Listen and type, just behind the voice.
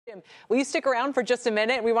Will you stick around for just a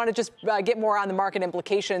minute? We want to just get more on the market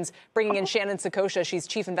implications, bringing in Shannon Saccocia. She's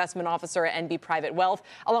Chief Investment Officer at NB Private Wealth,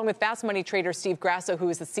 along with fast money trader Steve Grasso, who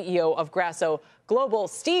is the CEO of Grasso Global.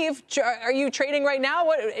 Steve, are you trading right now?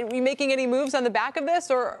 Are you making any moves on the back of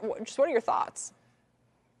this, or just what are your thoughts?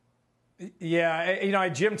 Yeah,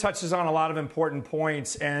 Jim touches on a lot of important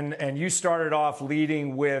points, and you started off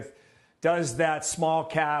leading with, does that small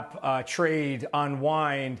cap trade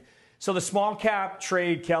unwind? So the small cap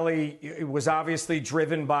trade, Kelly, it was obviously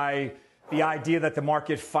driven by the idea that the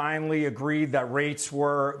market finally agreed that rates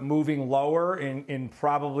were moving lower in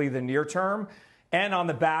probably the near term. And on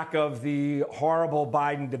the back of the horrible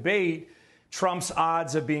Biden debate, Trump's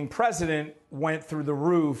odds of being president went through the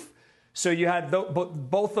roof. So you had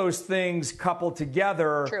both those things coupled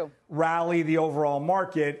together, rally the overall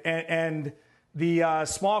market. And the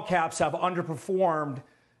small caps have underperformed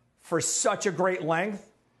for such a great length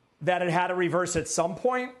that it had to reverse at some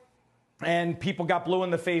point, and people got blue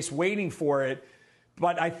in the face waiting for it.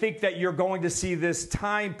 But I think that you're going to see this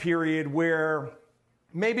time period where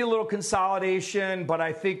maybe a little consolidation, but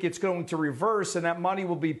I think it's going to reverse, and that money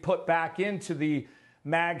will be put back into the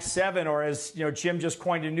Mag 7, or as Jim just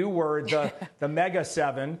coined a new word, the Mega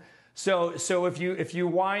 7. So if you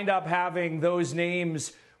wind up having those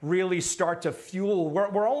names really start to fuel,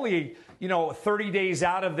 we're only 30 days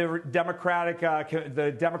out of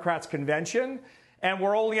the Democrats convention, and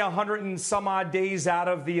we're only 100 and some odd days out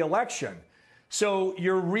of the election. So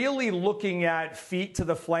you're really looking at feet to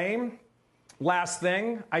the flame. Last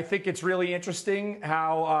thing, I think it's really interesting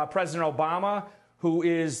how President Obama, who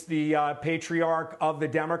is the patriarch of the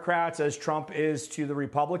Democrats as Trump is to the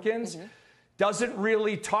Republicans, doesn't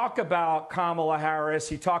really talk about Kamala Harris.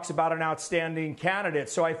 He talks about an outstanding candidate.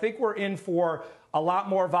 So I think we're in for a lot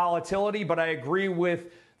more volatility, but I agree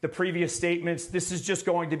with the previous statements. This is just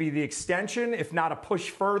going to be the extension, if not a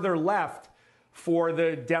push further left, for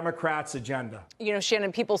the Democrats' agenda.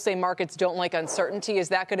 Shannon, people say markets don't like uncertainty. Is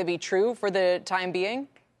that going to be true for the time being?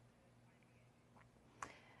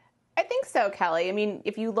 I think so, Kelly. I mean,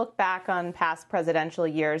 if you look back on past presidential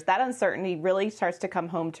years, that uncertainty really starts to come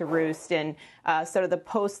home to roost in sort of the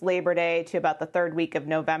post-Labor Day to about the third week of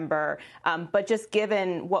November. But just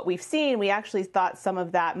given what we've seen, we actually thought some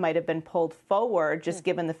of that might have been pulled forward, just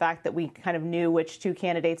given the fact that we kind of knew which two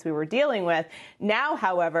candidates we were dealing with. Now,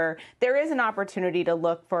 however, there is an opportunity to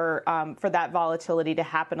look for that volatility to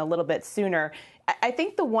happen a little bit sooner. I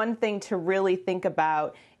think the one thing to really think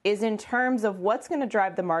about is in terms of what's going to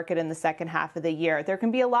drive the market in the second half of the year. There can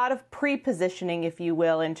be a lot of pre-positioning, if you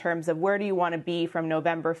will, in terms of where do you want to be from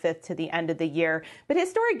November 5th to the end of the year. But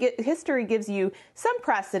history gives you some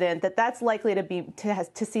precedent that that's likely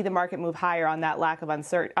to see the market move higher on that lack of on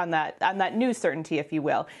that new certainty, if you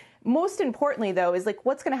will. Most importantly, though, is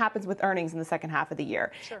what's going to happen with earnings in the second half of the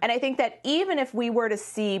year. And I think that even if we were to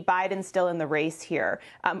see Biden still in the race here,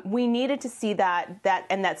 we needed to see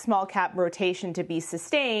that small cap rotation to be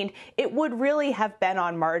sustained. It would really have been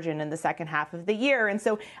on margin in the second half of the year. And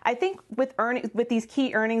so I think with these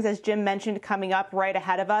key earnings, as Jim mentioned, coming up right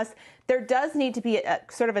ahead of us, there does need to be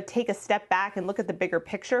take a step back and look at the bigger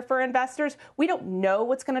picture for investors. We don't know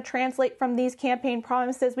what's going to translate from these campaign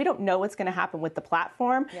promises. We don't know what's going to happen with the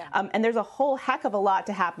platform. And there's a whole heck of a lot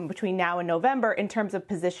to happen between now and November in terms of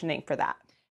positioning for that.